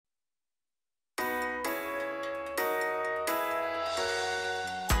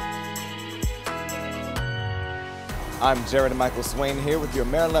I'm Jared Michael Swain here with your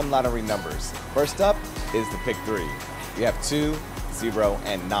Maryland Lottery numbers. First up is the Pick 3. We have 2, 0,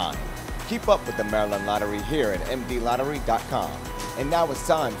 and 9. Keep up with the Maryland Lottery here at mdlottery.com. And now it's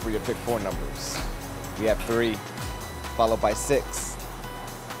time for your Pick 4 numbers. We have 3, followed by 6,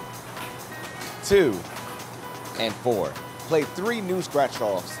 2, and 4. Play 3 new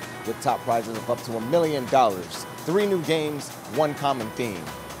scratch-offs with top prizes of up to $1 million. 3 new games, 1 common theme,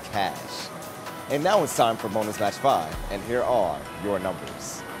 cash. And now it's time for Bonus Match 5, and here are your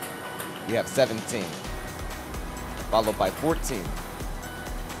numbers. We have 17, followed by 14,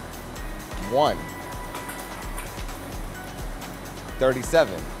 1,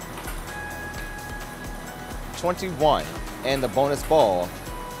 37, 21, and the bonus ball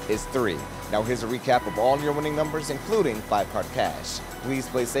is 3. Now here's a recap of all your winning numbers, including 5-card cash. Please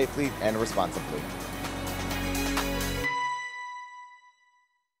play safely and responsibly.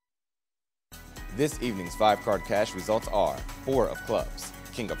 This evening's 5-card cash results are 4 of clubs,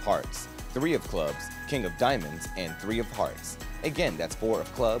 King of hearts, 3 of clubs, King of diamonds, and 3 of hearts. Again, that's 4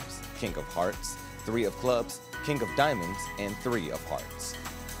 of clubs, King of hearts, 3 of clubs, King of diamonds, and 3 of hearts.